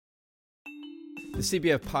The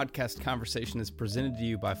CBF podcast conversation is presented to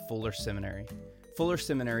you by Fuller Seminary. Fuller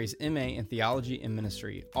Seminary's MA in Theology and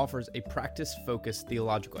Ministry offers a practice-focused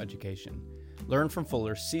theological education. Learn from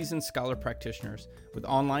Fuller's seasoned scholar practitioners with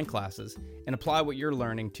online classes and apply what you're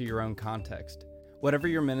learning to your own context. Whatever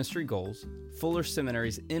your ministry goals, Fuller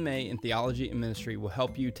Seminary's MA in Theology and Ministry will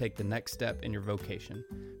help you take the next step in your vocation.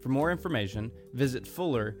 For more information, visit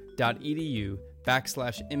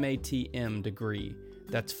fuller.edu/MATM degree.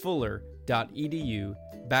 That's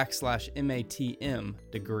fuller.edu/MATM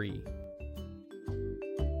degree.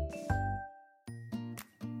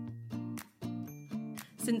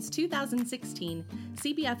 Since 2016,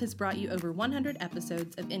 CBF has brought you over 100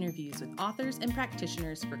 episodes of interviews with authors and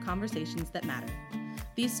practitioners for conversations that matter.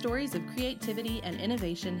 These stories of creativity and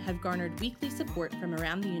innovation have garnered weekly support from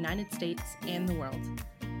around the United States and the world.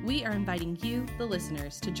 We are inviting you, the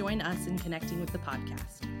listeners, to join us in connecting with the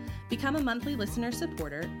podcast. Become a monthly listener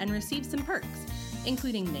supporter and receive some perks,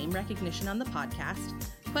 including name recognition on the podcast,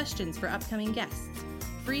 questions for upcoming guests,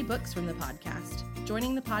 free books from the podcast,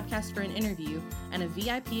 joining the podcast for an interview, and a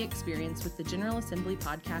VIP experience with the General Assembly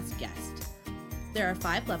podcast guest. There are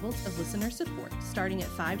 5 levels of listener support, starting at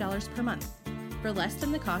 $5 per month. For less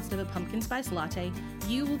than the cost of a pumpkin spice latte,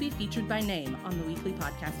 you will be featured by name on the weekly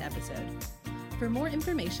podcast episode. For more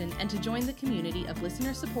information and to join the community of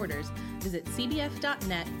listener supporters, visit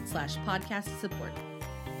cbf.net/podcast support.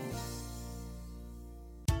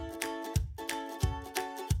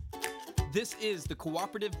 This is the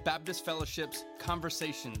Cooperative Baptist Fellowship's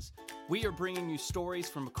Conversations. We are bringing you stories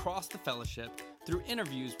from across the fellowship through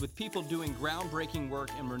interviews with people doing groundbreaking work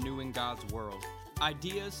in renewing God's world.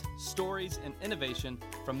 Ideas, stories, and innovation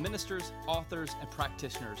from ministers, authors, and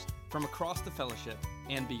practitioners from across the fellowship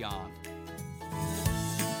and beyond.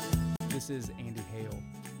 This is Andy Hale.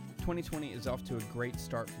 2020 is off to a great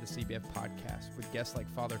start for the CBF podcast with guests like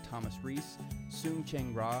Father Thomas Reese, Soong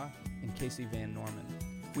Cheng Ra, and Casey Van Norman.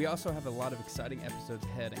 We also have a lot of exciting episodes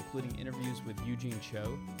ahead, including interviews with Eugene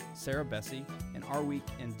Cho, Sarah Bessie, and our week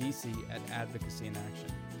in DC at Advocacy in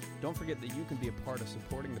Action. Don't forget that you can be a part of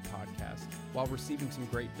supporting the podcast while receiving some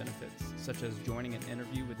great benefits, such as joining an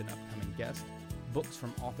interview with an upcoming guest, books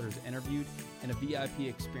from authors interviewed, and a VIP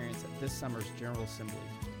experience at this summer's General Assembly.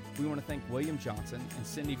 We want to thank William Johnson and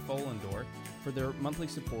Cindy Follendor for their monthly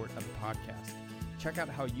support of the podcast. Check out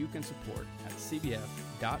how you can support at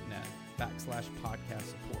cbf.net/podcast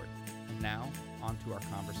support. And now, on to our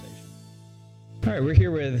conversation. All right, we're here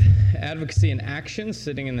with Advocacy in Action,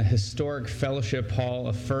 sitting in the historic Fellowship Hall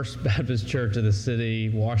of First Baptist Church of the City,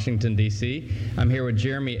 Washington, D.C. I'm here with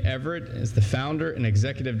Jeremy Everett, as the founder and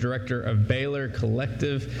executive director of Baylor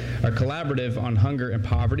Collaborative on Hunger and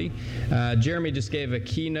Poverty. Jeremy just gave a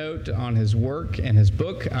keynote on his work and his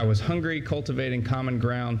book, I Was Hungry, Cultivating Common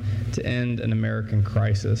Ground to End an American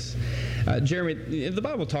Crisis. Jeremy, the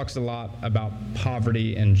Bible talks a lot about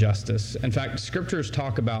poverty and justice. In fact, scriptures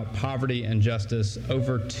talk about poverty and justice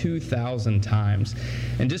over 2,000 times.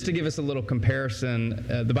 And just to give us a little comparison,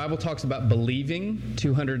 the Bible talks about believing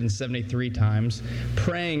 273 times,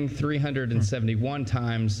 praying 371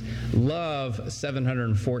 times, love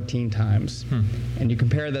 714 times. And you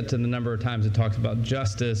compare that to the number of times it talks about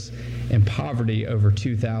justice and poverty over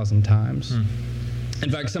 2,000 times. In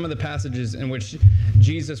fact, some of the passages in which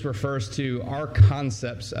Jesus refers to our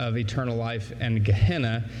concepts of eternal life and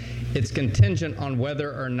Gehenna, it's contingent on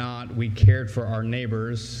whether or not we cared for our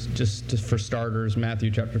neighbors, just for starters, Matthew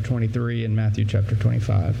chapter 23 and Matthew chapter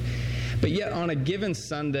 25. But yet, on a given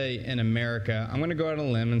Sunday in America, I'm going to go out on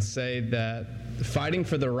a limb and say that fighting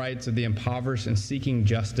for the rights of the impoverished and seeking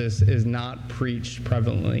justice is not preached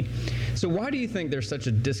prevalently. So why do you think there's such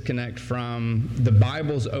a disconnect from the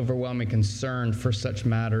Bible's overwhelming concern for such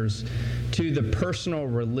matters to the personal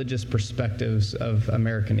religious perspectives of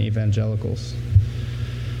American evangelicals?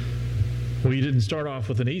 Well, you didn't start off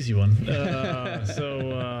with an easy one. Wow,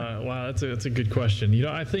 that's a good question.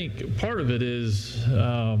 I think part of it is,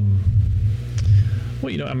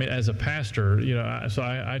 as a pastor,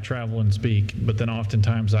 I travel and speak, but then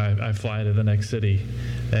oftentimes I fly to the next city,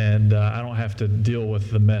 and I don't have to deal with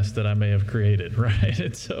the mess that I may have created, right?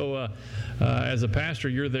 And so as a pastor,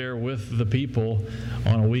 you're there with the people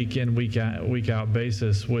on a week in, week out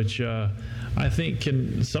basis, which I think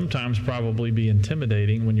can sometimes probably be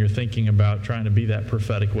intimidating when you're thinking about trying to be that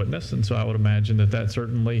prophetic witness. And so I would imagine that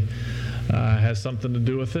certainly has something to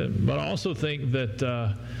do with it. But I also think that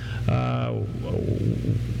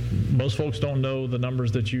most folks don't know the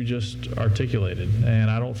numbers that you just articulated. And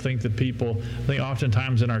I don't think that I think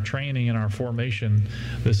oftentimes in our training and our formation,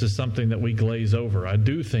 this is something that we glaze over. I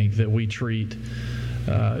do think that we treat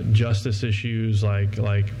justice issues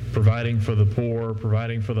like providing for the poor,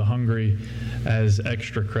 providing for the hungry as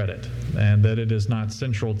extra credit, and that it is not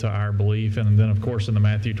central to our belief. And then, of course, in the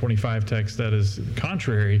Matthew 25 text, that is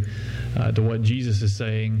contrary to what Jesus is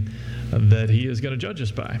saying that he is going to judge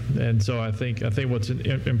us by. And so I think what's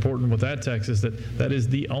important with that text is that is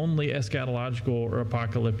the only eschatological or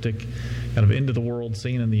apocalyptic kind of end of the world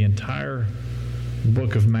scene in the entire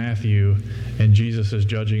book of Matthew, and Jesus is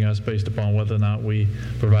judging us based upon whether or not we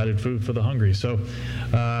provided food for the hungry. So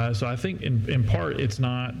I think in part it's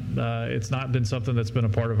not been something that's been a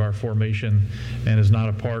part of our formation and is not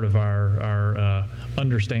a part of our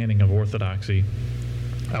understanding of orthodoxy.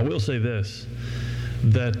 I will say this,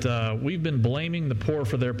 that we've been blaming the poor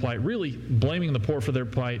for their plight. Really, blaming the poor for their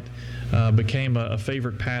plight became a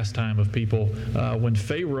favorite pastime of people when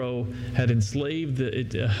Pharaoh had enslaved the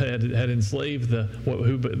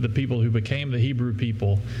people who became the Hebrew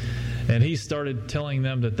people, and he started telling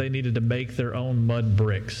them that they needed to make their own mud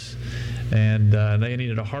bricks. And they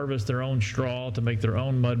needed to harvest their own straw to make their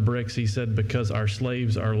own mud bricks, he said, because our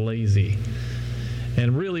slaves are lazy.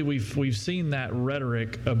 And really, we've seen that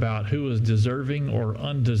rhetoric about who is deserving or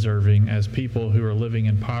undeserving as people who are living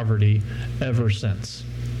in poverty ever since.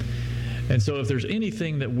 And so if there's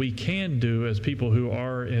anything that we can do as people who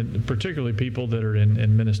are, particularly people that are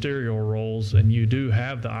in ministerial roles, and you do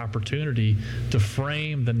have the opportunity to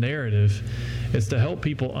frame the narrative, it's to help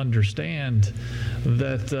people understand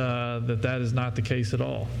that is not the case at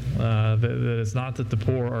all. That it's not that the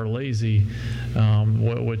poor are lazy,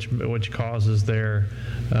 which causes their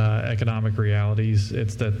economic realities.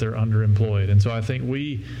 It's that they're underemployed. And so I think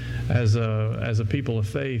we, as a people of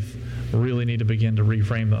faith, really need to begin to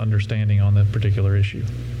reframe the understanding on that particular issue.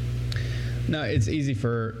 No, it's easy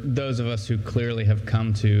for those of us who clearly have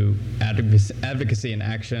come to Advocacy in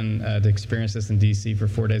Action to experience this in D.C. for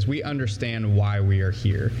 4 days. We understand why we are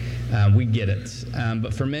here. We get it.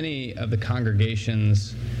 But for many of the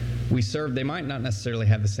congregations we serve, they might not necessarily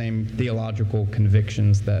have the same theological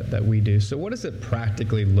convictions that we do. So what does it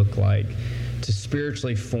practically look like to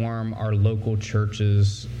spiritually form our local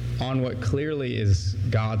churches on what clearly is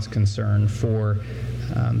God's concern for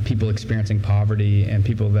people experiencing poverty and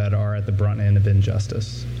people that are at the brunt end of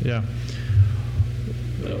injustice? Yeah.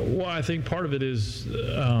 Well, I think part of it is,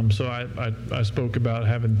 so I spoke about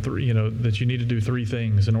having three, that you need to do three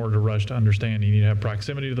things in order to rush to understand. You need to have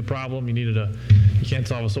proximity to the problem. You can't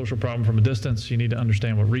solve a social problem from a distance. You need to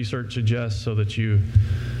understand what research suggests so that your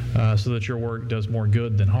work does more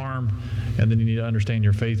good than harm. And then you need to understand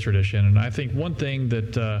your faith tradition. And I think one thing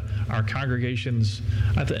that our congregations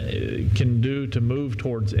can do to move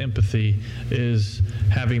towards empathy is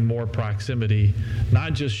having more proximity,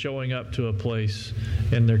 not just showing up to a place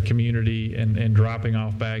in their community and dropping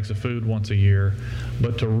off bags of food once a year,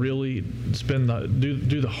 but to really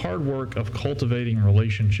do the hard work of cultivating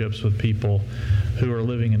relationships with people who are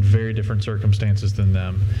living in very different circumstances than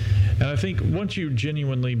them. And I think once you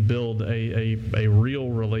genuinely build a real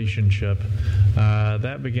relationship,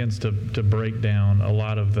 that begins to break down a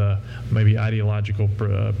lot of the maybe ideological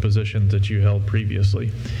positions that you held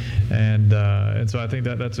previously. And so I think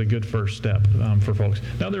that's a good first step for folks.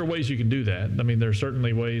 Now, there are ways you can do that. I mean, there are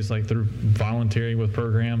certainly ways like through volunteering with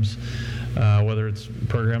programs, whether it's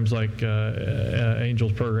programs like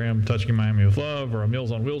Angel's program, Touching Miami with Love, or a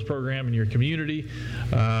Meals on Wheels program in your community,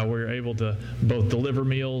 where you're able to both deliver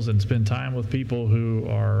meals and spend time with people who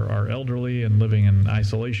are elderly and living in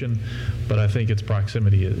isolation. But I think its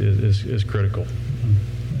proximity is critical.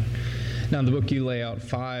 Now, in the book, you lay out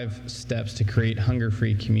 5 steps to create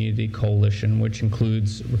Hunger-Free Community Coalition, which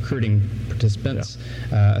includes recruiting participants,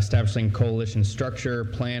 establishing coalition structure,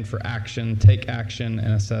 plan for action, take action,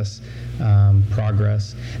 and assess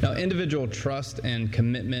progress. Now, individual trust and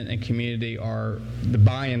commitment and community the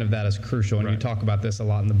buy-in of that is crucial, and you talk about this a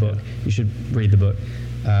lot in the book. You should read the book.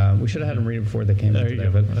 We should have had them read it before they came in today.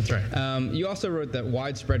 But, that's right. You also wrote that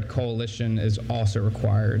widespread coalition is also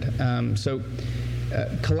required.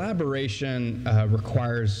 Collaboration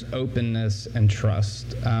requires openness and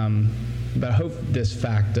trust. But I hope this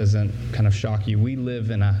fact doesn't kind of shock you. We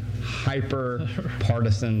live in a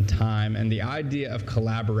hyper-partisan time, and the idea of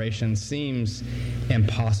collaboration seems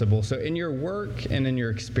impossible. So in your work and in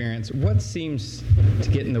your experience, what seems to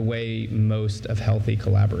get in the way most of healthy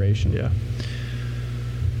collaboration? Yeah.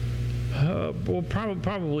 Well,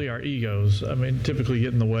 probably our egos. I mean, typically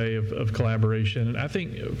get in the way of collaboration. And I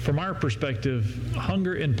think from our perspective,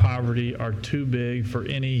 hunger and poverty are too big for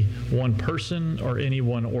any one person or any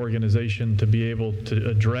one organization to be able to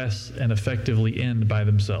address and effectively end by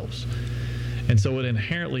themselves. And so it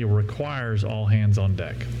inherently requires all hands on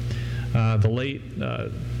deck. The late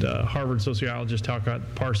Harvard sociologist Talcott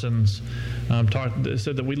Parsons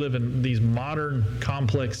said that we live in these modern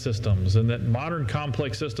complex systems, and that modern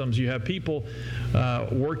complex systems, you have people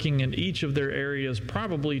working in each of their areas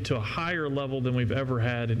probably to a higher level than we've ever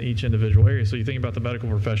had in each individual area. So you think about the medical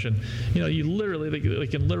profession, they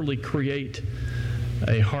can literally create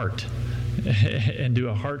a heart and do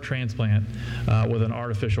a heart transplant with an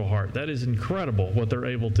artificial heart. That is incredible what they're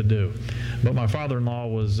able to do. But my father-in-law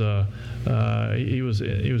was he was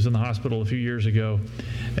in the hospital a few years ago,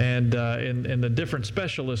 and the different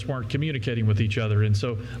specialists weren't communicating with each other, and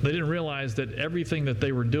so they didn't realize that everything that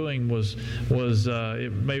they were doing was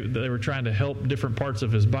they were trying to help different parts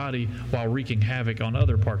of his body while wreaking havoc on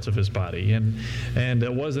other parts of his body. And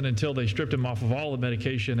it wasn't until they stripped him off of all the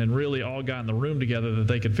medication and really all got in the room together that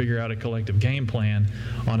they could figure out a collective game plan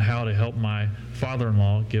on how to help my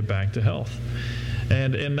father-in-law get back to health.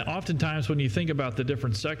 And oftentimes when you think about the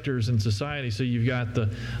different sectors in society, so you've got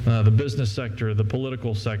the business sector, the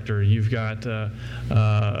political sector, you've got,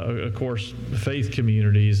 of course, faith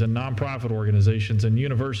communities and nonprofit organizations and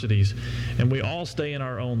universities, and we all stay in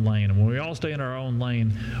our own lane. And when we all stay in our own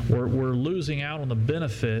lane, we're losing out on the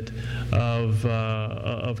benefit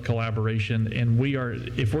of collaboration. And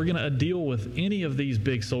if we're going to deal with any of these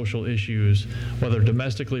big social issues, whether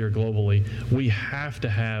domestically or globally, we have to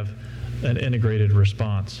have an integrated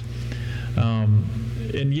response.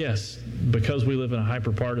 And yes, because we live in a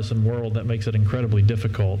hyper-partisan world, that makes it incredibly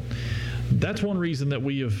difficult. That's one reason that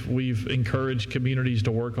we've encouraged communities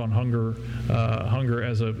to work on hunger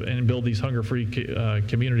and build these hunger-free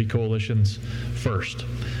community coalitions first.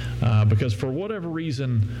 Because for whatever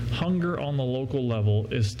reason, hunger on the local level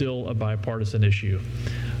is still a bipartisan issue.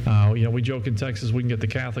 We joke in Texas we can get the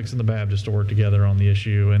Catholics and the Baptists to work together on the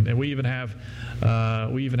issue, and we even had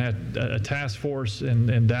a task force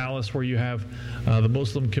in Dallas where you have the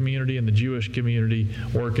Muslim community and the Jewish community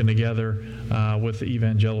working together with the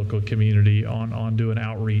evangelical community on doing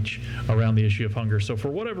outreach around the issue of hunger. So for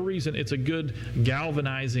whatever reason, it's a good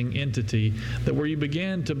galvanizing entity that where you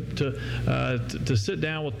begin to sit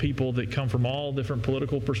down with people that come from all different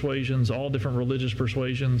political persuasions, all different religious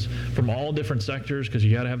persuasions, from all different sectors, because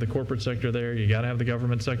you got to have the corporate sector there, you got to have the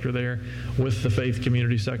government sector there with the faith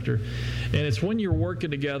community sector. And it's when you're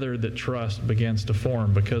working together that trust begins to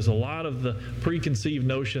form, because a lot of the preconceived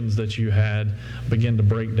notions that you had begin to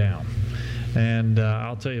break down. And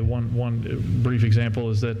I'll tell you one brief example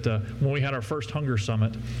is that when we had our first Hunger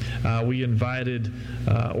Summit, we invited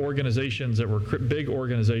organizations that were big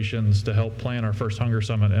organizations to help plan our first Hunger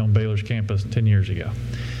Summit on Baylor's campus 10 years ago.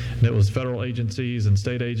 And it was federal agencies and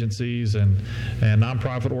state agencies and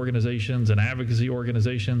nonprofit organizations and advocacy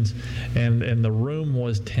organizations, and the room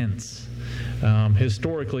was tense.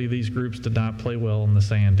 Historically, these groups did not play well in the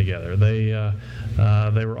sand together. They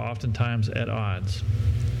were oftentimes at odds.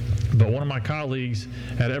 But one of my colleagues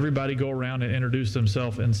had everybody go around and introduce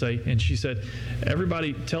themselves and she said,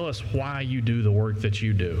 "Everybody, tell us why you do the work that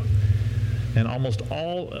you do." And almost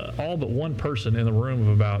all but one person in the room of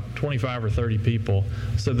about 25 or 30 people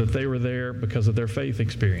said that they were there because of their faith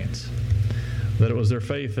experience, that it was their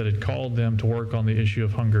faith that had called them to work on the issue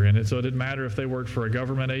of hunger. And so it didn't matter if they worked for a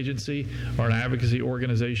government agency or an advocacy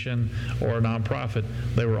organization or a nonprofit.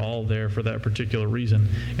 They were all there for that particular reason.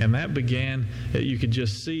 And that began, you could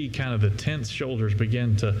just see kind of the tense shoulders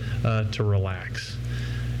begin to relax.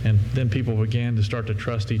 And then people began to start to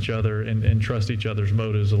trust each other and trust each other's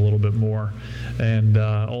motives a little bit more, and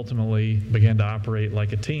ultimately began to operate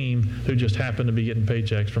like a team who just happened to be getting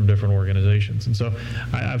paychecks from different organizations. And so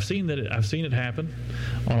I've seen it happen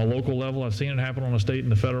on a local level. I've seen it happen on a state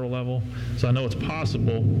and the federal level. So I know it's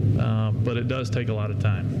possible, but it does take a lot of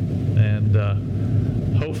time.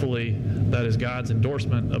 And hopefully that is God's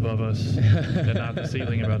endorsement above us and not the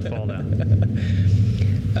ceiling about to fall down.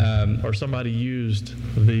 Or somebody used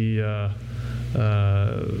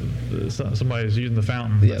somebody's using the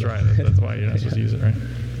fountain. That's right. That's why you're not supposed to use it, right?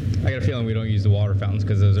 I got a feeling we don't use the water fountains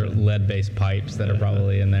because those are lead-based pipes that are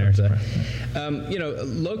probably in there. So,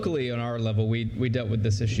 locally on our level, we dealt with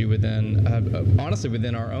this issue within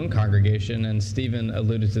our own congregation. And Stephen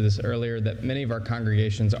alluded to this earlier, that many of our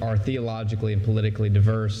congregations are theologically and politically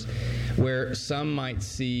diverse, where some might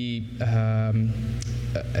see a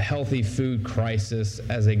healthy food crisis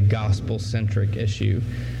as a gospel-centric issue.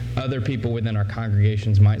 Other people within our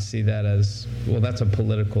congregations might see that as, well, that's a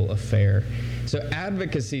political affair. So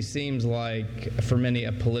advocacy seems like, for many,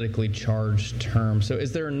 a politically charged term. So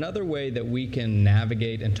is there another way that we can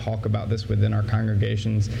navigate and talk about this within our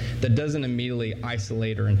congregations that doesn't immediately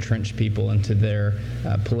isolate or entrench people into their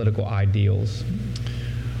political ideals?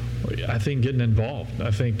 I think getting involved.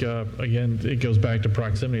 I think again, it goes back to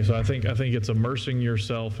proximity. So I think it's immersing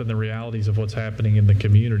yourself in the realities of what's happening in the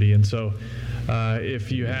community. And so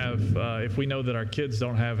if we know that our kids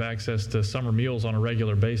don't have access to summer meals on a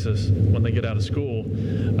regular basis when they get out of school,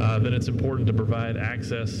 then it's important to provide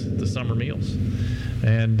access to summer meals.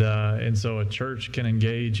 And so a church can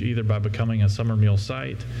engage either by becoming a summer meal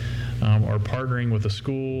site, or partnering with a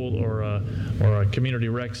school or a community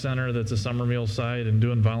rec center that's a summer meal site and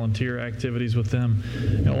doing volunteer activities with them.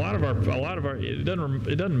 And a lot of our it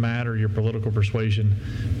doesn't matter your political persuasion.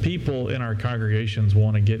 People in our congregations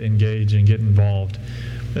want to get engaged and get involved.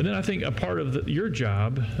 And then I think a part of your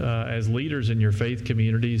job as leaders in your faith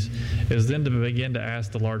communities is then to begin to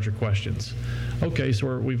ask the larger questions. Okay,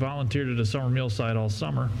 so we volunteered at a summer meal site all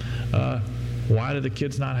summer. Why do the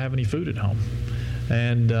kids not have any food at home?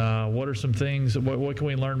 And what are some things, what can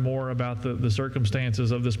we learn more about the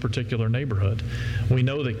circumstances of this particular neighborhood? We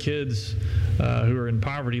know that kids who are in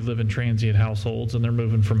poverty live in transient households, and they're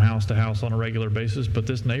moving from house to house on a regular basis, but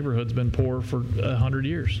this neighborhood's been poor for 100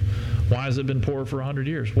 years. Why has it been poor for 100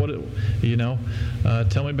 years? Tell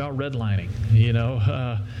me about redlining.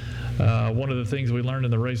 One of the things we learned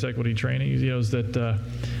in the race equity training is that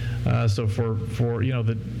so for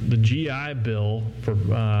the GI Bill for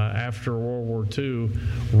after World War II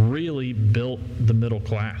really built the middle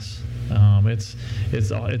class.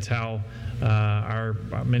 It's how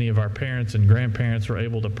many of our parents and grandparents were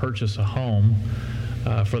able to purchase a home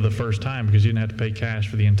for the first time, because you didn't have to pay cash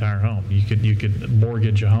for the entire home. You could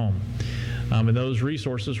mortgage a home, and those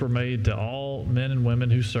resources were made to all men and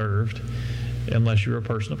women who served, unless you were a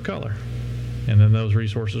person of color. And then those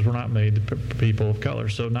resources were not made to people of color.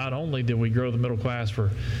 So not only did we grow the middle class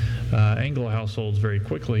for Anglo households very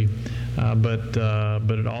quickly, but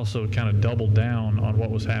it also kind of doubled down on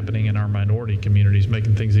what was happening in our minority communities,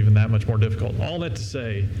 making things even that much more difficult. All that to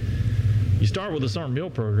say, you start with a summer meal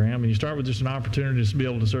program, and you start with just an opportunity to be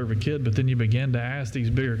able to serve a kid, but then you begin to ask these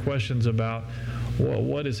bigger questions about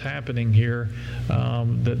what is happening here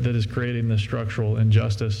that is creating this structural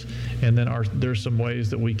injustice, and then there's some ways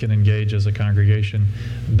that we can engage as a congregation.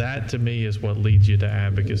 That, to me, is what leads you to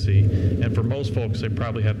advocacy. And for most folks, they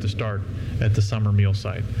probably have to start at the summer meal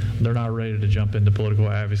site. They're not ready to jump into political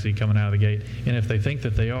advocacy coming out of the gate. And if they think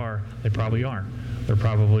that they are, they probably aren't. They're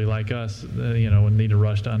probably like us, and need to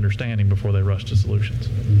rush to understanding before they rush to solutions.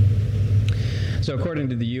 So according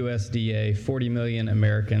to the USDA, 40 million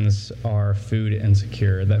Americans are food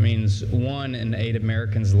insecure. That means 1 in 8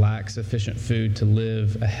 Americans lack sufficient food to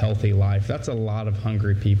live a healthy life. That's a lot of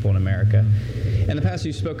hungry people in America. In the past,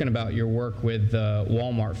 you've spoken about your work with the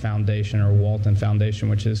Walmart Foundation, or Walton Foundation,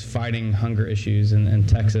 which is fighting hunger issues in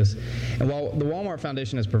Texas. And while the Walmart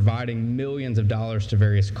Foundation is providing millions of dollars to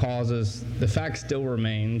various causes, the fact still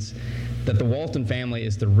remains that the Walton family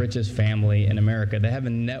is the richest family in America. They have a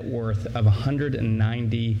net worth of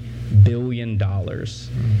 $190 billion.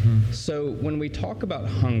 Mm-hmm. So when we talk about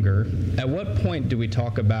hunger, at what point do we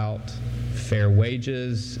talk about fair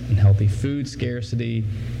wages and healthy food scarcity,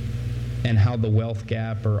 and how the wealth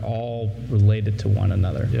gap are all related to one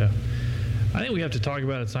another? Yeah. I think we have to talk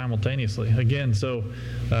about it simultaneously. Again, so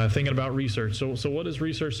thinking about research. So what does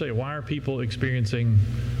research say? Why are people experiencing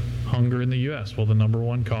hunger in the U.S.? Well, the number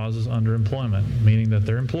one cause is underemployment, meaning that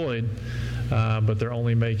they're employed, but they're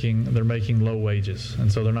making low wages,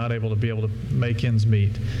 and so they're not able to make ends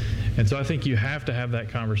meet. And so I think you have to have that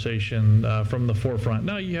conversation from the forefront.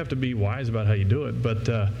 Now, you have to be wise about how you do it, but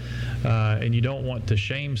and you don't want to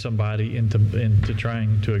shame somebody into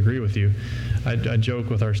trying to agree with you. I joke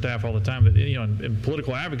with our staff all the time that in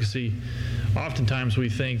political advocacy, oftentimes we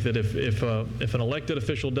think that if an elected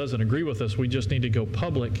official doesn't agree with us, we just need to go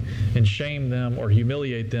public and shame them or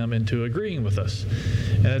humiliate them into agreeing with us.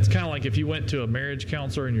 And it's kind of like if you went to a marriage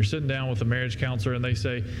counselor and you're sitting down with a marriage counselor and they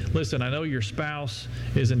say, listen, I know your spouse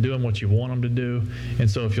isn't doing what you want them to do, and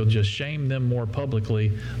so if you'll just shame them more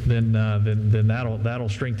publicly, then that'll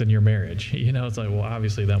strengthen your marriage. It's like, well,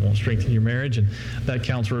 obviously that won't strengthen your marriage, and that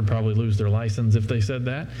counselor would probably lose their license if they said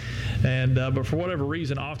that. And but for whatever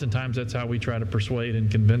reason, oftentimes that's how we try to persuade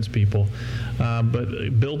and convince people.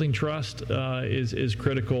 But building trust is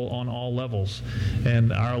critical on all levels.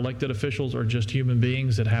 And our elected officials are just human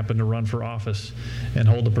beings that happen to run for office and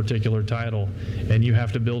hold a particular title. And you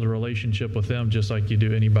have to build a relationship with them just like you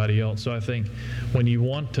do anybody everybody else. So I think when you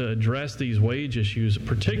want to address these wage issues,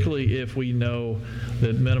 particularly if we know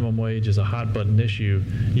that minimum wage is a hot button issue,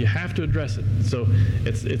 you have to address it. So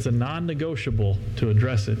it's a non-negotiable to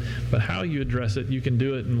address it. But how you address it, you can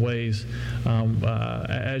do it in ways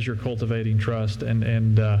as you're cultivating trust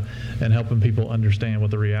and helping people understand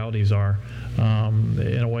what the realities are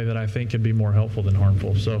in a way that I think can be more helpful than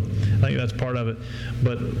harmful. So I think that's part of it.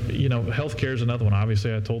 But healthcare is another one.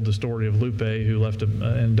 Obviously, I told the story of Lupe, who left an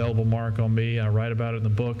indelible mark on me. I write about it in the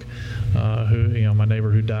book. My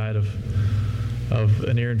neighbor who died of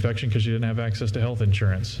an ear infection because she didn't have access to health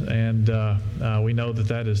insurance. And we know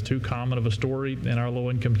that is too common of a story in our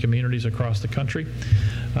low-income communities across the country,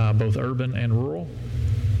 both urban and rural.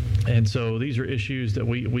 And so these are issues that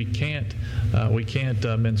we can't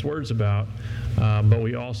mince words about, but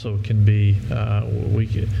we also can be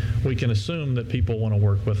we can assume that people want to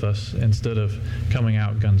work with us instead of coming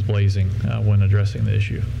out guns blazing when addressing the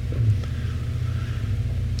issue.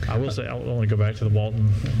 I will say, I want to go back to the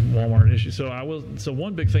Walmart issue. So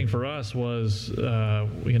one big thing for us was,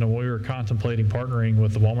 when we were contemplating partnering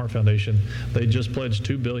with the Walmart Foundation, they just pledged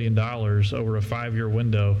 $2 billion over a 5-year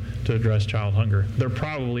window to address child hunger. They're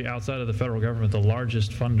probably, outside of the federal government, the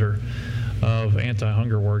largest funder of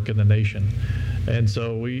anti-hunger work in the nation. And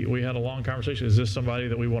so we had a long conversation. Is this somebody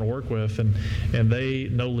that we want to work with? And they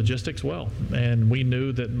know logistics well. And we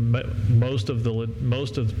knew that most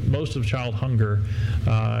of child hunger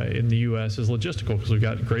in the U.S. is logistical because we've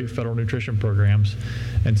got great federal nutrition programs.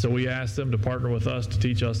 And so we asked them to partner with us to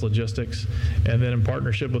teach us logistics. And then in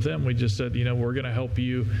partnership with them, we just said, we're going to help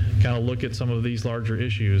you kind of look at some of these larger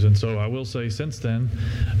issues. And so I will say since then,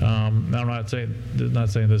 I'm not saying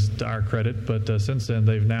this to our credit, but since then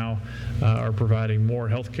they've now are providing more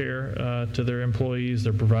health care to their employees.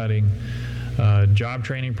 They're providing job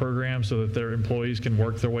training programs so that their employees can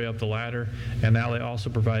work their way up the ladder. And now they also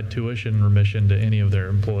provide tuition remission to any of their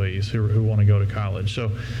employees who want to go to college.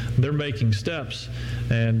 So they're making steps.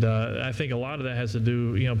 And I think a lot of that has to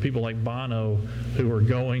do, people like Bono who are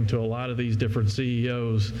going to a lot of these different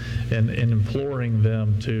CEOs and imploring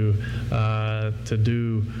them to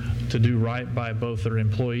do right by both their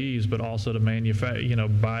employees, but also to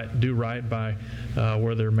do right by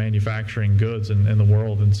where they're manufacturing goods in the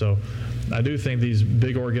world. And so I do think these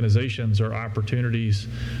big organizations are opportunities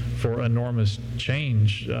for enormous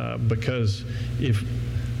change because if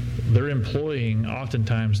they're employing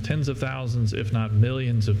oftentimes tens of thousands, if not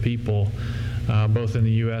millions of people, both in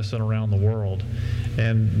the U.S. and around the world,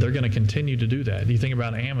 and they're going to continue to do that. You think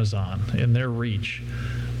about Amazon and their reach.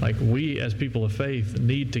 Like, we as people of faith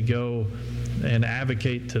need to go and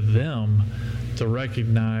advocate to them to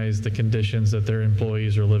recognize the conditions that their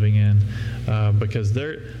employees are living in, because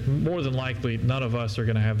they're more than likely, none of us are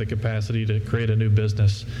going to have the capacity to create a new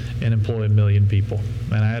business and employ 1 million people.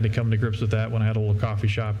 And I had to come to grips with that when I had a little coffee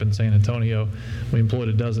shop in San Antonio. We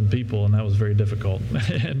employed 12 people, and that was very difficult.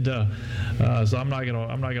 And so I'm not going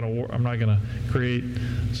to create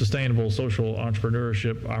sustainable social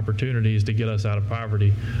entrepreneurship opportunities to get us out of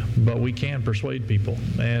poverty, but we can persuade people.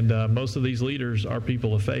 And most of these leaders are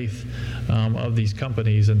people of faith of these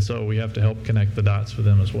companies, and so we have to help connect the dots for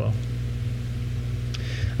them as well.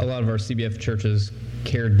 A lot of our CBF churches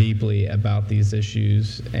care deeply about these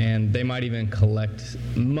issues, and they might even collect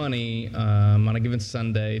money on a given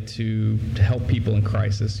Sunday to help people in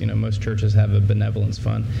crisis. Most churches have a benevolence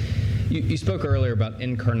fund. You spoke earlier about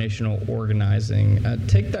incarnational organizing.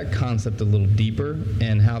 Take that concept a little deeper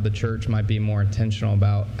and how the church might be more intentional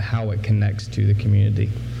about how it connects to the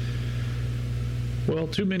community. Well,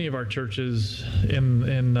 too many of our churches in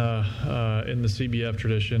the CBF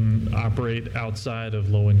tradition operate outside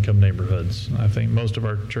of low-income neighborhoods. I think most of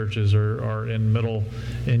our churches are in middle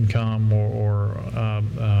income or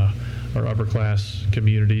upper-class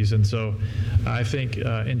communities, and so I think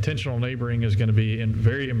intentional neighboring is going to be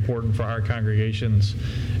very important for our congregations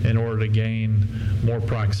in order to gain more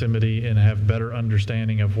proximity and have better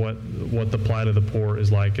understanding of what the plight of the poor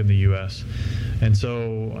is like in the U.S. And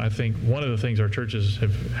so I think one of the things our churches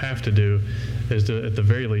have to do is to, at the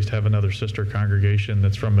very least, have another sister congregation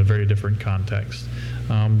that's from a very different context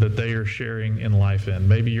that they are sharing in life in.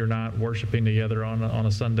 Maybe you're not worshiping together on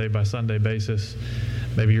a Sunday-by-Sunday basis.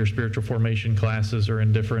 Maybe your spiritual formation classes are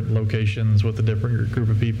in different locations with a different group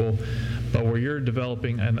of people, but where you're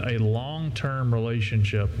developing a long-term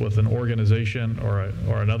relationship with an organization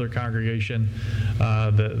or another congregation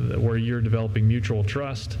where you're developing mutual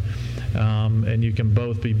trust, and you can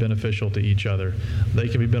both be beneficial to each other. They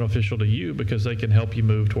can be beneficial to you because they can help you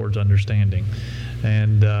move towards understanding.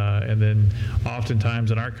 And then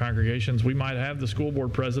oftentimes in our congregations, we might have the school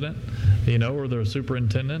board president, or the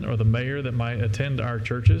superintendent or the mayor that might attend our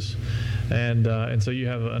churches. And so you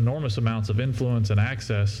have enormous amounts of influence and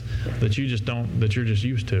access that you're just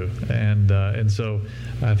used to. And so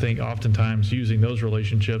I think oftentimes using those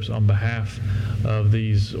relationships on behalf of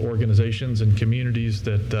these organizations and communities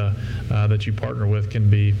that you partner with can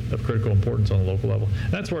be of critical importance on the local level.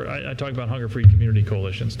 And that's where I talk about hunger-free community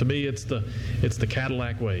coalitions. To me, it's the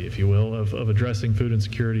Cadillac way, if you will, of addressing food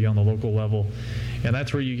insecurity on the local level. And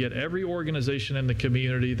that's where you get every organization in the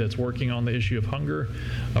community that's working on the issue of hunger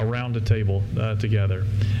around a table together.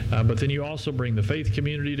 But then you also bring the faith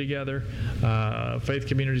community together, faith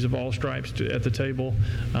communities of all stripes at the table.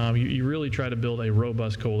 You really try to build a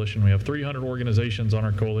robust coalition. We have 300 organizations on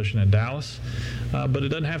our coalition in Dallas, but it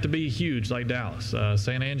doesn't have to be huge like Dallas.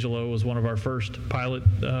 San Angelo was one of our first pilot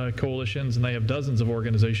coalitions, and they have dozens of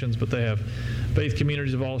organizations, but they have faith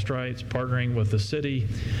communities of all stripes partnering with the city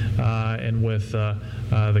and with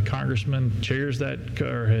the congressman chairs that,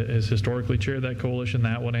 or has historically chaired that coalition,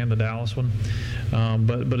 that one and the Dallas one.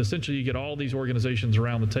 But essentially you get all these organizations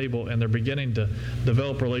around the table, and they're beginning to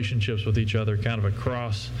develop relationships with each other kind of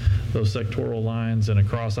across those sectoral lines and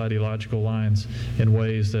across ideological lines in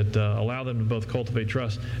ways that allow them to both cultivate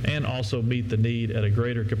trust and also meet the need at a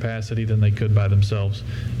greater capacity than they could by themselves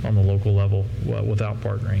on the local level without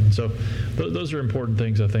partnering. So those are important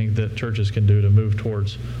things, I think, that churches can do to move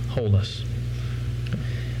towards wholeness.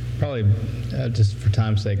 Probably just for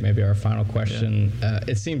time's sake, maybe our final question. Yeah.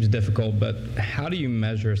 It seems difficult, but how do you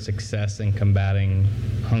measure success in combating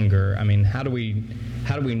hunger? I mean, how do we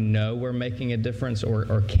know we're making a difference,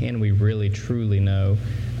 or can we really truly know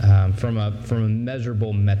from a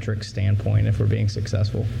measurable metric standpoint if we're being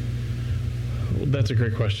successful? That's a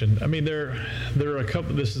great question. I mean, there are a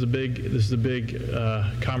couple. This is a big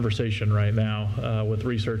conversation right now with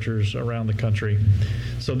researchers around the country.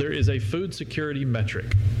 So there is a food security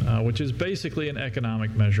metric, which is basically an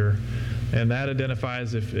economic measure, and that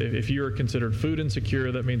identifies if you are considered food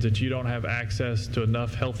insecure, that means that you don't have access to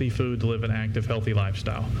enough healthy food to live an active, healthy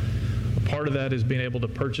lifestyle. Part of that is being able to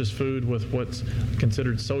purchase food with what's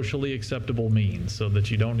considered socially acceptable means, so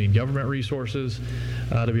that you don't need government resources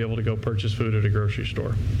to be able to go purchase food at a grocery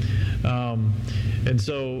store. And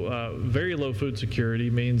so very low food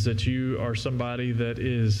security means that you are somebody that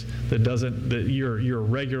you're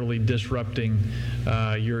regularly disrupting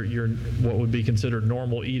your what would be considered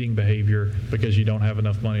normal eating behavior because you don't have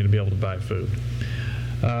enough money to be able to buy food.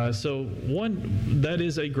 So that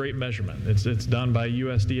is a great measurement. It's done by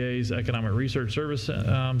USDA's Economic Research Service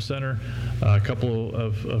Center. A couple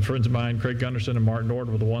of friends of mine, Craig Gunderson and Martin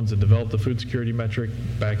Nord, were the ones that developed the food security metric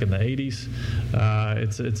back in the 80s.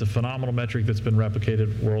 It's a phenomenal metric that's been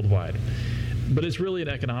replicated worldwide. But it's really an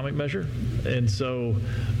economic measure. And so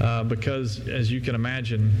because, as you can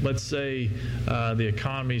imagine, let's say the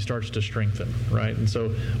economy starts to strengthen, right? And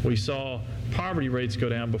so we saw poverty rates go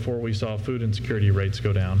down before we saw food insecurity rates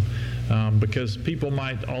go down, because people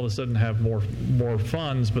might all of a sudden have more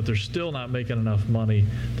funds, but they're still not making enough money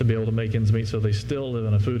to be able to make ends meet, so they still live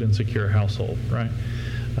in a food insecure household, right?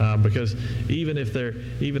 Because even if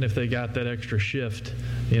they got that extra shift,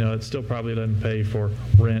 it still probably doesn't pay for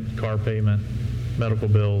rent, car payment, medical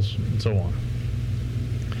bills, and so on.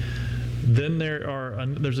 Then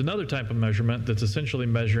there's another type of measurement that's essentially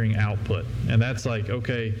measuring output, and that's like,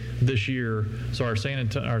 okay, this year, so our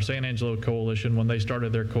San Angelo coalition, when they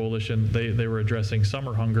started their coalition, they were addressing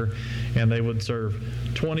summer hunger, and they would serve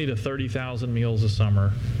 20 to 30,000 meals a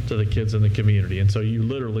summer to the kids in the community. And so you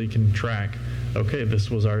literally can track, okay,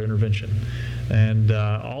 this was our intervention. And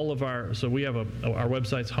so we have our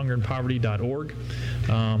website's hungerandpoverty.org,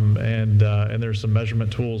 and there's some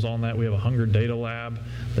measurement tools on that. We have a hunger data lab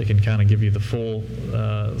that can kind of give you the full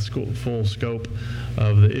scope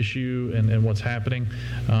of the issue and what's happening.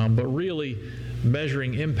 But really,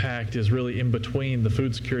 measuring impact is really in between the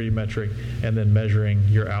food security metric and then measuring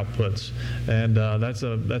your outputs. And that's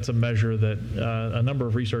a measure that a number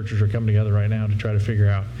of researchers are coming together right now to try to figure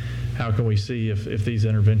out how can we see if these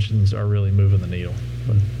interventions are really moving the needle.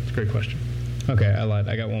 But it's a great question. Okay, I lied.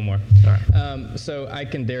 I got one more. All right. So I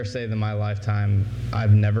can dare say that in my lifetime,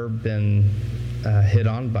 I've never been hit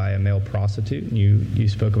on by a male prostitute. And you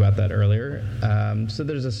spoke about that earlier. So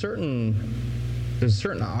there's a certain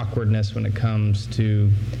awkwardness when it comes to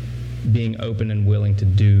being open and willing to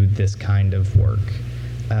do this kind of work.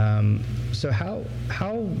 So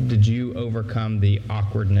how did you overcome the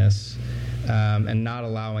awkwardness and not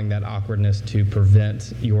allowing that awkwardness to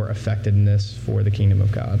prevent your effectiveness for the kingdom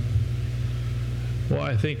of God? Well,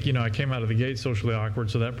 I think, I came out of the gate socially awkward,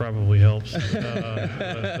 so that probably helps. So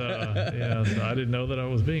I didn't know that I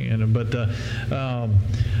was being in it. But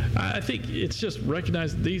I think it's just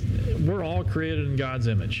recognize we're all created in God's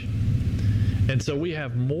image. And so we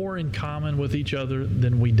have more in common with each other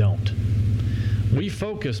than we don't. We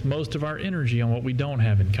focus most of our energy on what we don't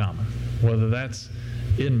have in common, whether that's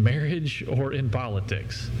in marriage or in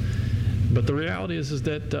politics. But the reality is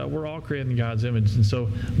that we're all created in God's image, and so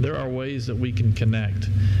there are ways that we can connect,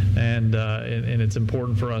 and it's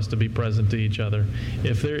important for us to be present to each other.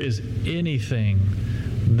 If there is anything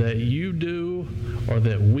that you do or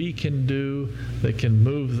that we can do that can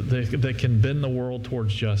move, that can bend the world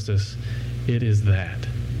towards justice, it is that.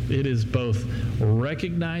 It is both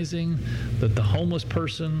recognizing that the homeless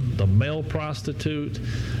person, the male prostitute,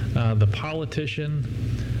 the politician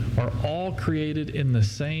are all created in the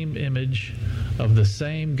same image of the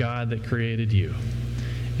same God that created you.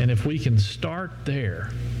 And if we can start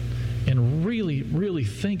there and really, really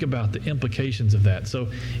think about the implications of that. So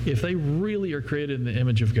if they really are created in the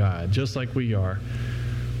image of God, just like we are,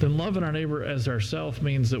 then loving our neighbor as ourselves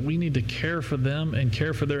means that we need to care for them and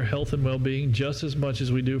care for their health and well-being just as much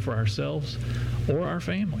as we do for ourselves or our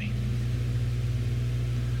family.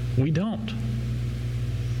 We don't.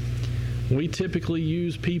 We typically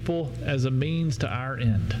use people as a means to our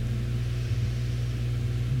end.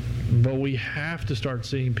 But we have to start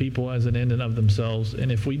seeing people as an end in of themselves. And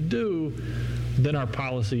if we do, then our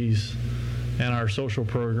policies and our social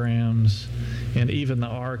programs and even the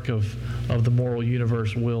arc of the moral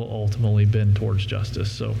universe will ultimately bend towards justice.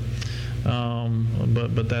 So,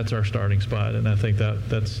 but that's our starting spot, and I think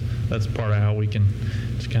that's part of how we can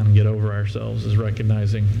just kind of get over ourselves, is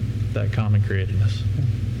recognizing that common createdness.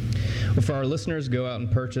 Well, for our listeners, go out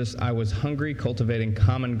and purchase I Was Hungry, Cultivating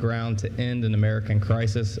Common Ground to End an American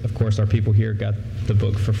Crisis. Of course, our people here got the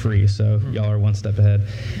book for free, so y'all are one step ahead.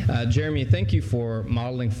 Jeremy, thank you for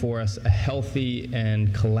modeling for us a healthy and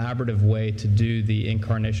collaborative way to do the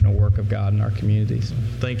incarnational work of God in our communities.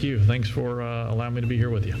 Thank you. Thanks for allowing me to be here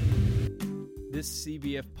with you. This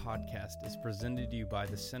CBF podcast is presented to you by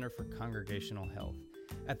the Center for Congregational Health.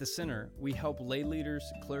 At the Center, we help lay leaders,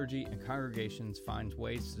 clergy, and congregations find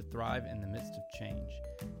ways to thrive in the midst of change.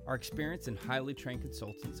 Our experienced and highly trained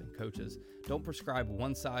consultants and coaches don't prescribe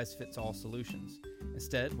one-size-fits-all solutions.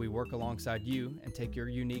 Instead, we work alongside you and take your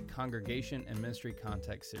unique congregation and ministry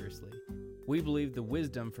context seriously. We believe the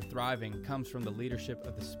wisdom for thriving comes from the leadership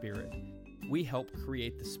of the Spirit. We help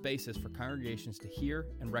create the spaces for congregations to hear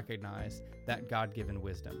and recognize that God-given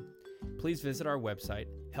wisdom. Please visit our website,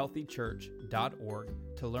 healthychurch.org,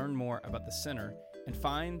 to learn more about the Center and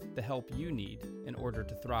find the help you need in order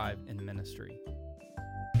to thrive in ministry.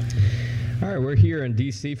 All right, we're here in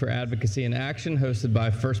D.C. for Advocacy in Action, hosted by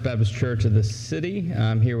First Baptist Church of the City.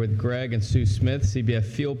 I'm here with Greg and Sue Smith, CBF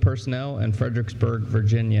field personnel in Fredericksburg,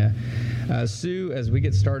 Virginia. Sue, as we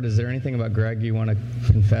get started, is there anything about Greg you want to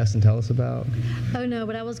confess and tell us about? Oh, no,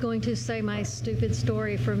 but I was going to say my stupid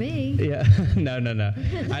story for me. Yeah, no.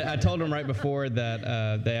 I told them right before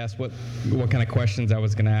that they asked what kind of questions I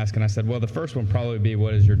was going to ask, and I said, well, the first one probably be,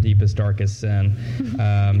 what is your deepest, darkest sin?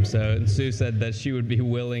 So Sue said that she would be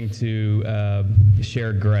willing to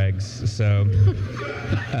share Greg's. So,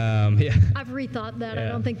 yeah. I've rethought that. Yeah. I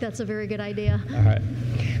don't think that's a very good idea. All right.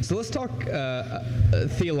 So let's talk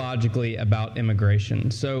theologically about immigration.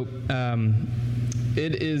 So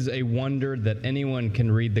it is a wonder that anyone can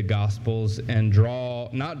read the Gospels and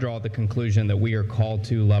not draw the conclusion that we are called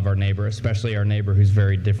to love our neighbor, especially our neighbor who's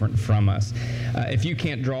very different from us. If you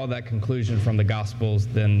can't draw that conclusion from the Gospels,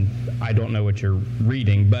 then I don't know what you're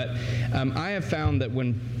reading. But I have found that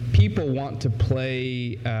when people want to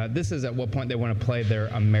play, this is at what point they want to play their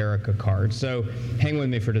America card. So hang with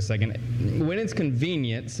me for just a second. When it's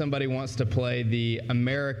convenient, somebody wants to play the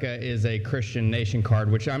America is a Christian nation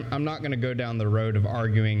card, which I'm not going to go down the road of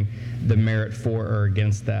arguing the merit for or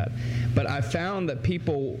against that. But I found that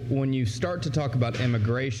people, when you start to talk about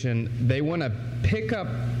immigration, they want to pick up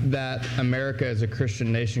that America is a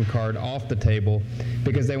Christian nation card off the table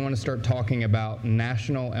because they want to start talking about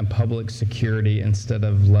national and public security instead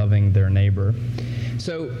of loving their neighbor.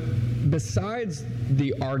 So besides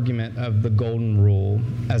the argument of the Golden Rule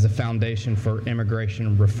as a foundation for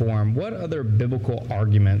immigration reform, what other biblical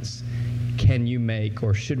arguments can you make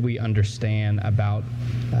or should we understand about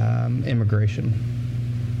immigration?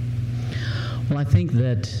 Well, I think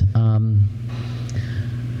that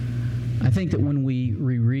when we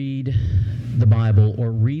reread the Bible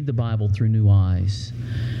or read the Bible through new eyes,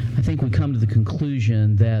 I think we come to the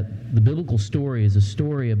conclusion that the biblical story is a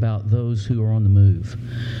story about those who are on the move,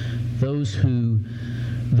 those who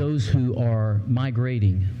are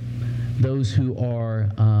migrating, those who are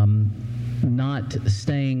not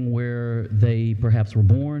staying where they perhaps were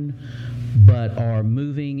born, but are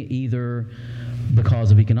moving either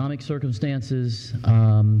because of economic circumstances,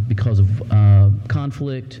 because of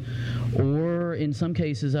conflict, or in some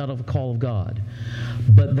cases out of a call of God.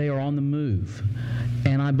 But they are on the move.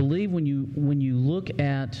 And I believe when you look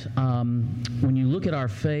at our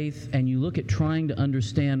faith and you look at trying to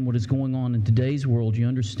understand what is going on in today's world, you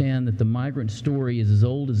understand that the migrant story is as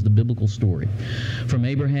old as the biblical story. From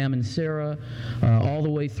Abraham and Sarah all the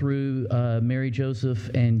way through Mary, Joseph,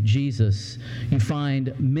 and Jesus, you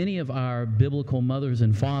find many of our biblical mothers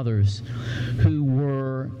and fathers who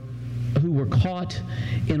were caught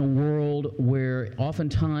in a world where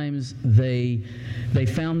oftentimes they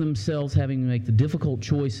found themselves having to make the difficult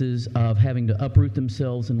choices of having to uproot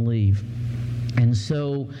themselves and leave. And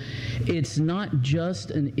so it's not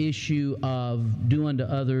just an issue of do unto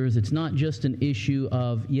others. It's not just an issue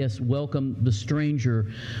of, yes, welcome the stranger.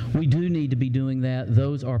 We do need to be doing that.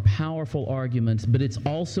 Those are powerful arguments. But it's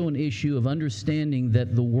also an issue of understanding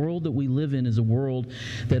that the world that we live in is a world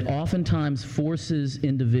that oftentimes forces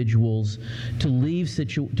individuals to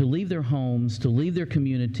leave their homes, to leave their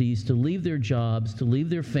communities, to leave their jobs, to leave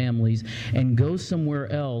their families, and go somewhere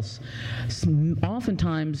else,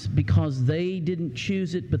 oftentimes because they didn't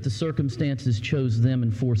choose it, but the circumstances chose them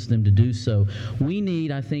and forced them to do so. We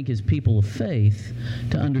need, I think, as people of faith,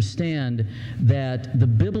 to understand that the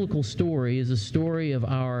biblical story is a story of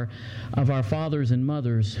our fathers and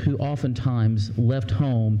mothers who oftentimes left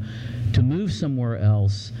home to move somewhere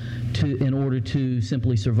else in order to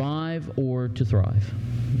simply survive or to thrive.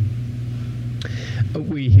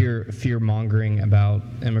 We hear fear-mongering about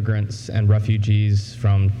immigrants and refugees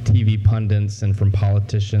from TV pundits and from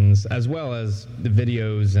politicians, as well as the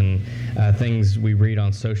videos and things we read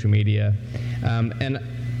on social media. And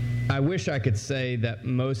I wish I could say that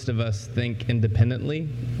most of us think independently.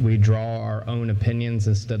 We draw our own opinions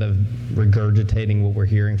instead of regurgitating what we're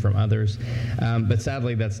hearing from others. But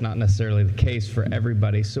sadly, that's not necessarily the case for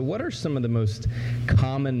everybody. So what are some of the most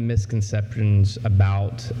common misconceptions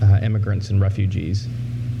about immigrants and refugees?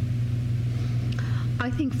 I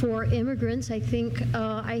think for immigrants, I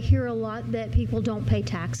hear a lot that people don't pay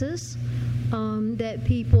taxes. That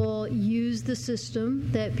people use the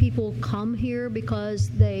system, that people come here because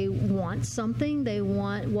they want something, they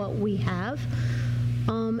want what we have.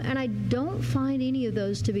 And I don't find any of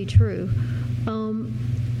those to be true.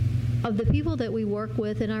 Of the people that we work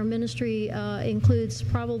with, and our ministry includes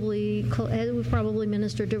we've probably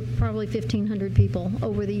ministered to probably 1,500 people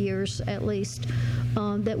over the years at least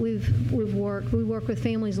that we've worked. We work with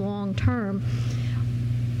families long term.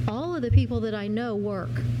 All of the people that I know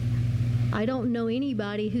work. I don't know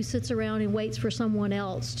anybody who sits around and waits for someone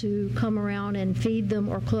else to come around and feed them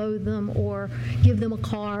or clothe them or give them a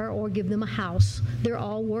car or give them a house. They're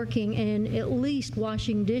all working and at least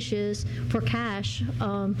washing dishes for cash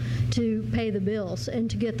to pay the bills and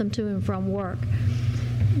to get them to and from work.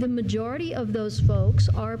 The majority of those folks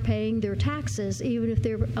are paying their taxes, even if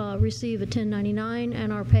they receive a 1099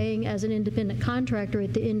 and are paying as an independent contractor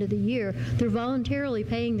at the end of the year. They're voluntarily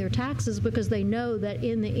paying their taxes because they know that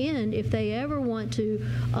in the end, if they ever want to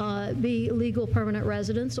be legal permanent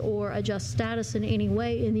residents or adjust status in any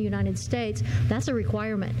way in the United States, that's a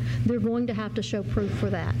requirement. They're going to have to show proof for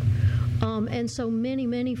that. And so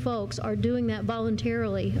many folks are doing that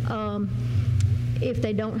voluntarily. If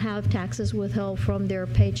they don't have taxes withheld from their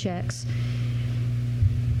paychecks.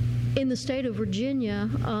 In the state of Virginia,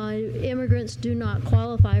 immigrants do not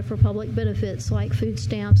qualify for public benefits like food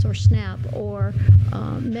stamps or SNAP or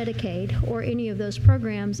Medicaid or any of those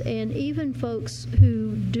programs. And even folks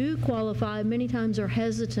who do qualify many times are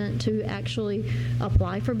hesitant to actually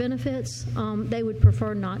apply for benefits. They would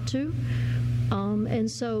prefer not to. And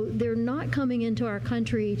so they're not coming into our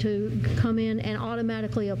country to come in and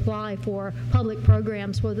automatically apply for public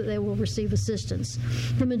programs where they will receive assistance.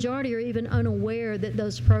 The majority are even unaware that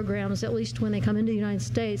those programs, at least when they come into the United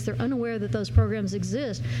States, they're unaware that those programs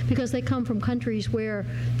exist because they come from countries where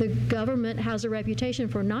the government has a reputation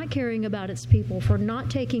for not caring about its people, for not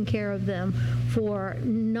taking care of them, for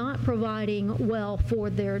not providing well for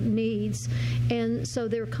their needs. And so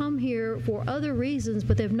they're come here for other reasons,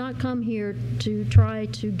 but they've not come here to try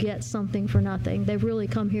to get something for nothing. They've really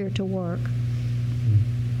come here to work.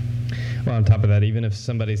 Well, on top of that, even if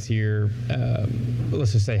somebody's here,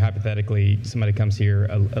 let's just say hypothetically, somebody comes here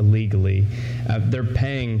illegally, they're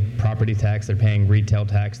paying property tax, they're paying retail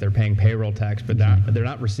tax, they're paying payroll tax, but they're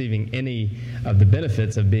not receiving any of the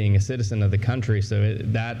benefits of being a citizen of the country. So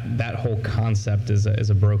that whole concept is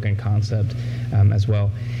a broken concept as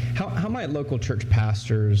well. How might local church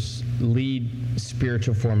pastors lead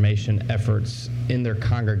spiritual formation efforts in their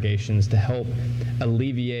congregations to help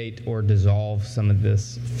alleviate or dissolve some of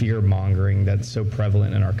this fear-mongering that's so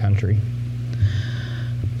prevalent in our country?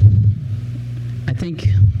 I think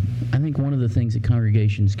one of the things that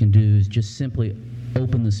congregations can do is just simply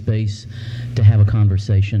open the space to have a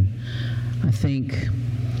conversation. I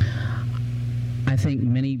think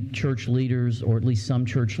many church leaders, or at least some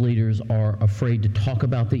church leaders, are afraid to talk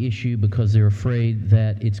about the issue because they're afraid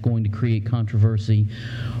that it's going to create controversy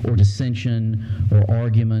or dissension or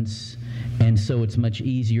arguments. And so it's much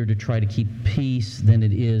easier to try to keep peace than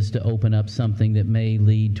it is to open up something that may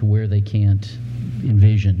lead to where they can't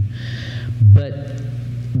envision. But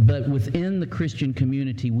within the Christian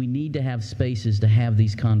community, we need to have spaces to have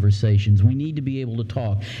these conversations. We need to be able to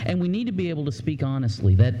talk, and we need to be able to speak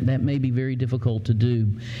honestly. That may be very difficult to do,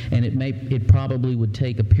 and it probably would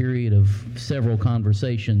take a period of several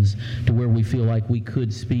conversations to where we feel like we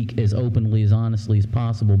could speak as openly, as honestly as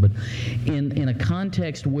possible. But in a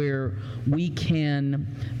context where we can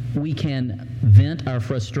vent our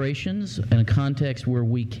frustrations, in a context where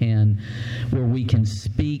we can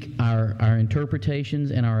speak our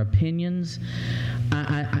interpretations and our opinions,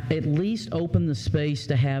 I at least open the space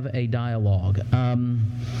to have a dialogue.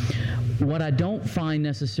 What I don't find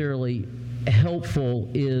necessarily helpful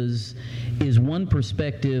is one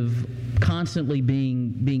perspective constantly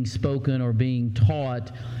being spoken or being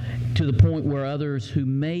taught to the point where others who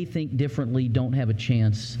may think differently don't have a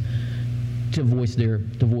chance to voice their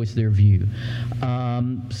view.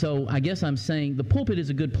 So I guess I'm saying the pulpit is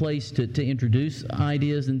a good place to introduce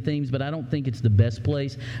ideas and themes, but I don't think it's the best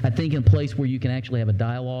place. I think a place where you can actually have a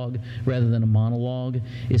dialogue rather than a monologue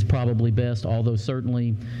is probably best, although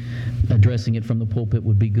certainly addressing it from the pulpit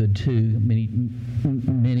would be good too.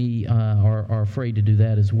 Many are afraid to do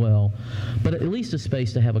that as well. But at least a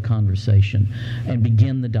space to have a conversation and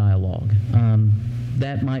begin the dialogue.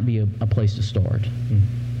 That might be a place to start.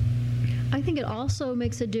 I think it also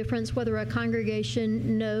makes a difference whether a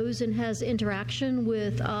congregation knows and has interaction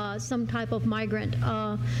with some type of migrant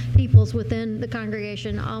peoples within the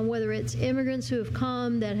congregation, whether it's immigrants who have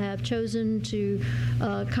come that have chosen to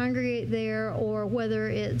congregate there, or whether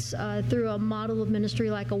it's through a model of ministry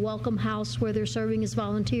like a Welcome House where they're serving as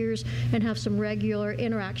volunteers and have some regular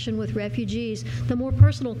interaction with refugees. The more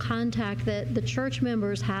personal contact that the church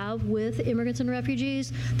members have with immigrants and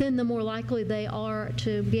refugees, then the more likely they are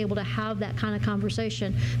to be able to have that kind of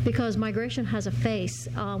conversation, because migration has a face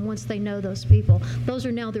once they know those people. Those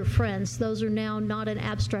are now their friends. Those are now not an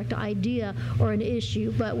abstract idea or an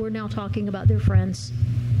issue, but we're now talking about their friends.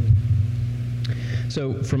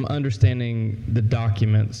 So from understanding the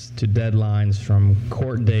documents to deadlines, from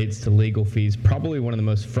court dates to legal fees, probably one of the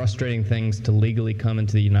most frustrating things to legally come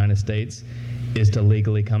into the United States is to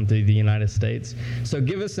legally come to the United States. So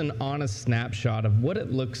give us an honest snapshot of what it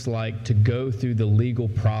looks like to go through the legal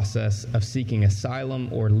process of seeking asylum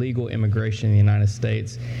or legal immigration in the United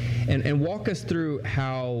States, and walk us through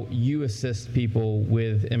how you assist people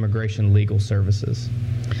with immigration legal services.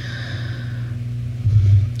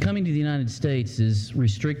 Coming to the United States is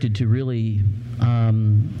restricted to really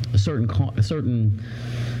certain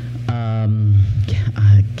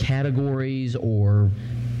categories or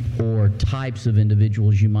types of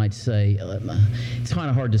individuals, you might say. It's kind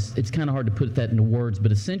of hard to put that into words,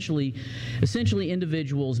 but essentially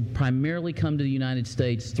individuals primarily come to the United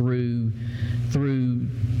States through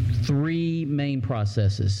three main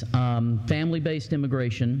processes: family-based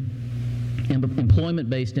immigration,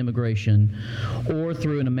 employment-based immigration, or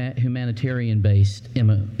through a humanitarian-based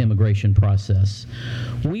immigration process.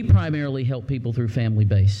 We primarily help people through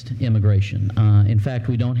family-based immigration. In fact,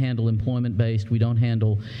 we don't handle employment-based. We don't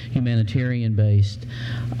handle humanitarian-based.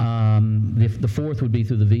 The fourth would be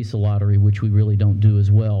through the visa lottery, which we really don't do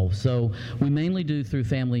as well. So we mainly do through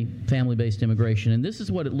family-based immigration, and this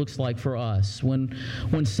is what it looks like for us. When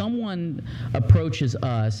someone approaches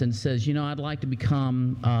us and says, I'd like to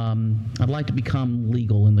become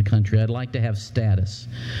legal in the country. I'd like to have status.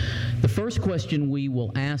 The first question we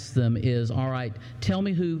will ask them is, all right, tell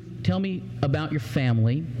me about your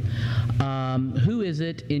family. Who is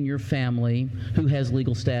it in your family who has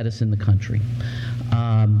legal status in the country?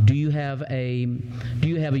 Do you have a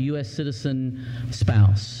U.S. citizen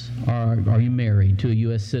spouse? Are you married to a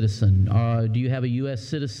U.S. citizen? Do you have a U.S.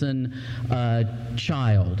 citizen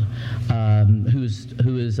child who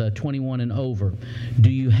is 21 and over?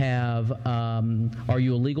 Do you have? Are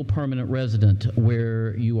you a legal permanent resident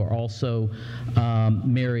where you are also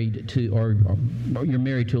married to, or you're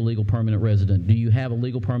married to a legal permanent resident? Do you have a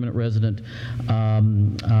legal permanent resident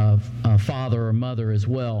father or mother as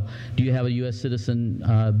well? Do you have a U.S. citizen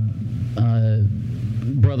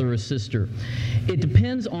brother or sister? It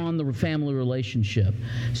depends on the family relationship.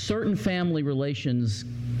 Certain family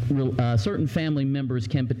members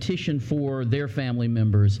can petition for their family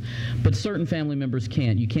members, but certain family members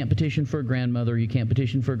can't. You can't petition for a grandmother, you can't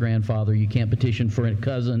petition for a grandfather, you can't petition for a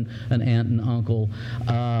cousin, an aunt, and uncle.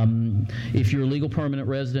 If you're a legal permanent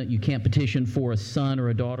resident, you can't petition for a son or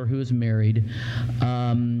a daughter who is married.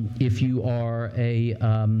 If you're a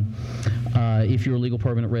legal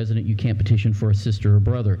permanent resident, you can't petition for a sister or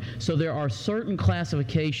brother. So there are certain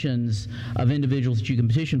classifications of individuals that you can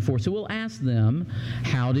petition for. So we'll ask them,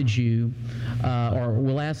 how did you, or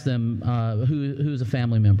we'll ask them who's a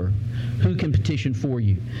family member, who can petition for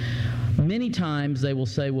you. Many times they will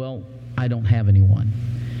say, well, I don't have anyone.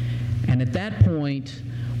 And at that point,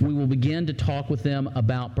 we will begin to talk with them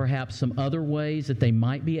about perhaps some other ways that they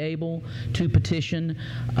might be able to petition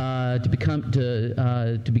to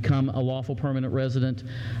become a lawful permanent resident.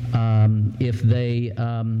 If they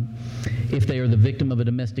are the victim of a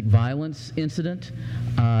domestic violence incident,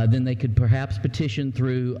 then they could perhaps petition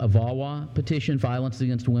through a VAWA petition, Violence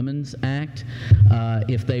Against Women's Act.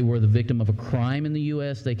 If they were the victim of a crime in the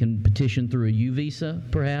U.S., they can petition through a U visa,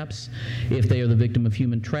 perhaps. If they are the victim of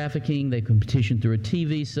human trafficking, they can petition through a T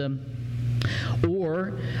visa.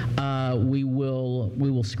 Or we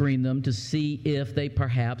will screen them to see if they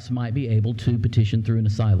perhaps might be able to petition through an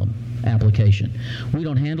asylum application. We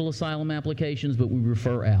don't handle asylum applications, but we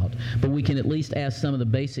refer out. But we can at least ask some of the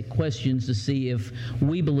basic questions to see if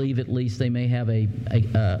we believe at least they may have a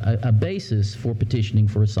basis for petitioning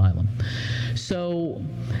for asylum. So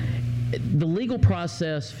the legal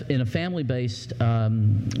process in a family-based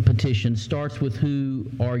petition starts with who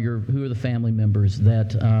are the family members that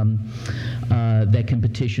can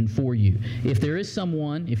petition for you. If there is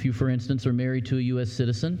someone, if you, for instance, are married to a U.S.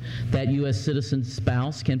 citizen, that U.S. citizen's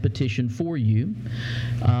spouse can petition for you,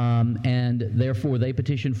 and therefore they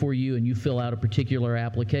petition for you, and you fill out a particular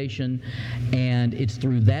application, and it's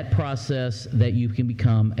through that process that you can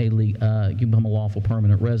become a lawful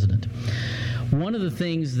permanent resident. One of the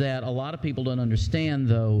things that a lot of people don't understand,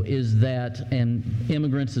 though, is that, and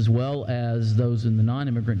immigrants as well as those in the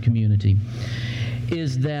non-immigrant community,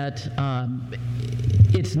 is that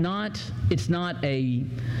it's not a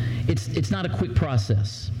quick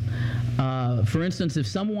process. For instance, if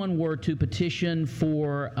someone were to petition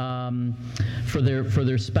for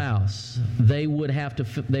their spouse, they would have to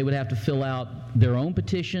fill out their own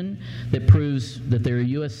petition that proves that they're a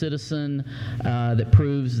U.S. citizen, that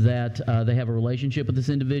proves that they have a relationship with this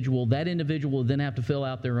individual. That individual will then have to fill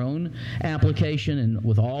out their own application and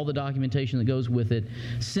with all the documentation that goes with it,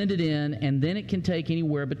 send it in, and then it can take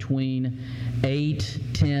anywhere between 8,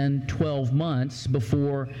 10, 12 months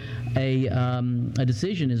before a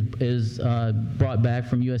decision is brought back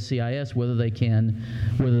from USCIS whether they can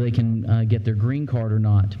get their green card or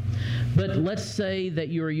not. But let's say that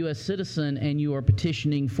you're a U.S. citizen and you are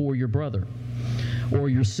petitioning for your brother or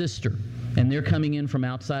your sister, and they're coming in from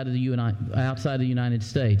outside of the United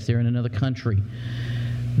States. They're in another country.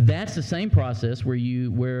 That's the same process where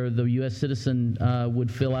the U.S. citizen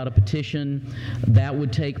would fill out a petition. That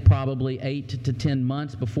would take probably 8 to 10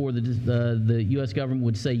 months before the U.S. government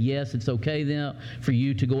would say, yes, it's okay then for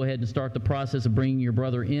you to go ahead and start the process of bringing your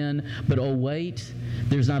brother in. But oh, wait,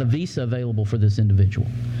 there's not a visa available for this individual.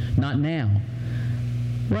 Not now.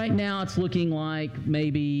 Right now, it's looking like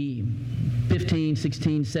maybe 15,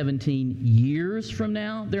 16, 17 years from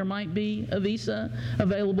now, there might be a visa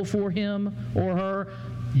available for him or her.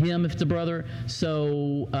 Him if it's a brother.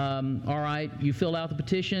 So, all right, you filled out the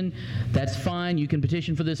petition. That's fine. You can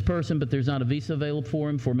petition for this person, but there's not a visa available for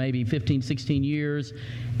him for maybe 15, 16 years.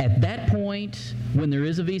 At that point, when there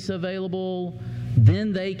is a visa available,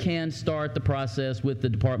 then they can start the process with the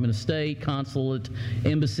Department of State, consulate,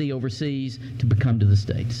 embassy overseas to come to the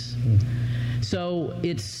States. So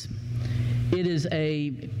it is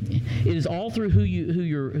all through who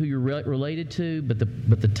you're related to, but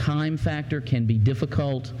the time factor can be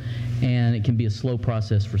difficult, and it can be a slow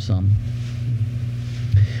process for some.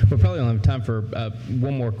 We'll probably only have time for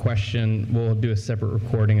one more question. We'll do a separate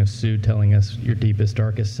recording of Sue telling us your deepest,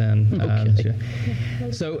 darkest sin. Okay.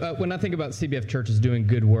 So when I think about CBF churches doing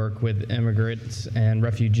good work with immigrants and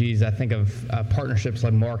refugees, I think of partnerships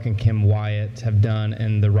like Mark and Kim Wyatt have done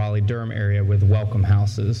in the Raleigh-Durham area with Welcome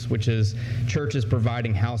Houses, which is churches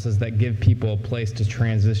providing houses that give people a place to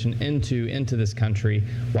transition into this country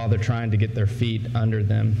while they're trying to get their feet under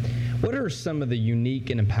them. What are some of the unique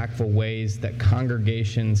and impactful ways that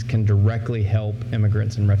congregations can directly help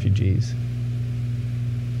immigrants and refugees?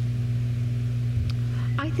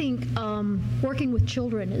 I think working with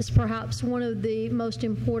children is perhaps one of the most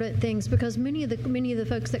important things, because many of the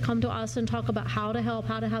folks that come to us and talk about how to help,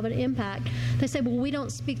 how to have an impact, they say, well, we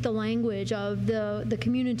don't speak the language of the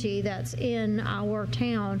community that's in our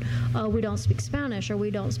town. We don't speak Spanish, or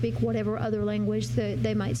we don't speak whatever other language that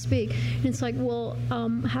they might speak. And it's like, well,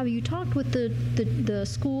 have you talked with the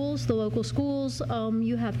schools, the local schools?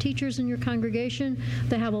 You have teachers in your congregation.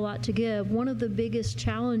 They have a lot to give. One of the biggest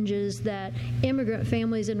challenges that immigrant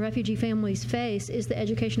families and refugee families face is the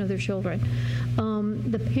education of their children.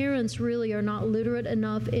 The parents really are not literate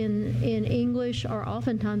enough in English, or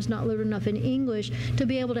oftentimes not literate enough in English to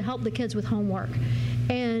be able to help the kids with homework.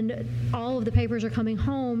 And all of the papers are coming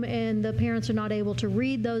home, and the parents are not able to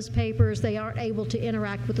read those papers. They aren't able to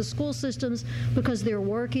interact with the school systems because they're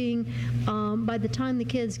working. By the time the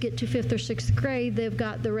kids get to 5th or 6th grade, they've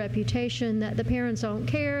got the reputation that the parents don't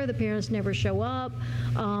care, the parents never show up,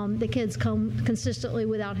 the kids come consistently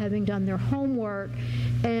without having done their homework,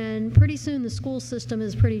 and pretty soon the school system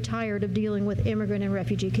is pretty tired of dealing with immigrant and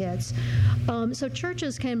refugee kids. So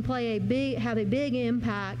churches can have a big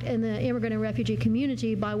impact in the immigrant and refugee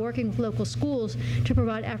community by working with local schools to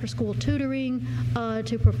provide after-school tutoring,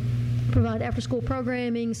 to provide after-school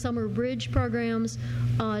programming, summer bridge programs.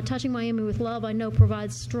 Touching Miami with Love, I know,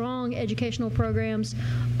 provides strong educational programs,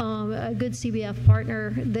 a good CBF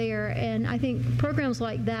partner there, and I think programs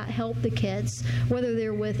like that help the kids, whether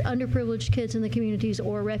they're with underprivileged kids in the communities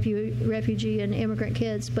or refugee and immigrant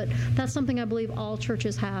kids. But that's something I believe all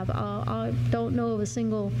churches have. I don't know of a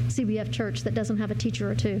single CBF church that doesn't have a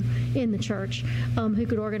teacher or two in the church who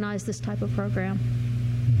could organize this type of program.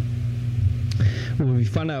 Well, if you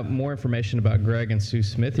find out more information about Greg and Sue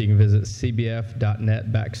Smith, you can visit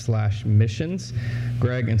cbf.net/missions.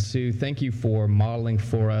 Greg and Sue, thank you for modeling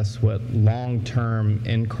for us what long-term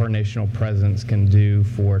incarnational presence can do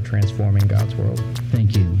for transforming God's world.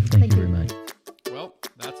 Thank you. Thank you very much. Well,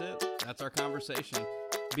 that's it. That's our conversation.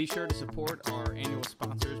 Be sure to support our annual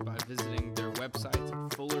sponsors by visiting their websites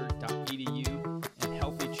at fuller.edu and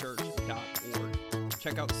healthychurch.org.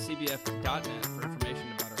 Check out cbf.net for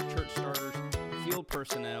information about our church starters, field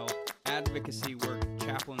personnel, advocacy work,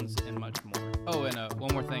 chaplains, and much more. Oh, and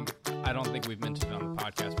one more thing. I don't think we've mentioned it on the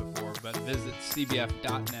podcast before, but visit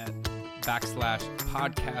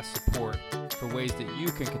cbf.net/podcast support for ways that you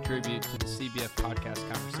can contribute to the CBF podcast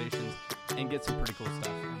conversations and get some pretty cool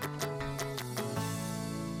stuff in return.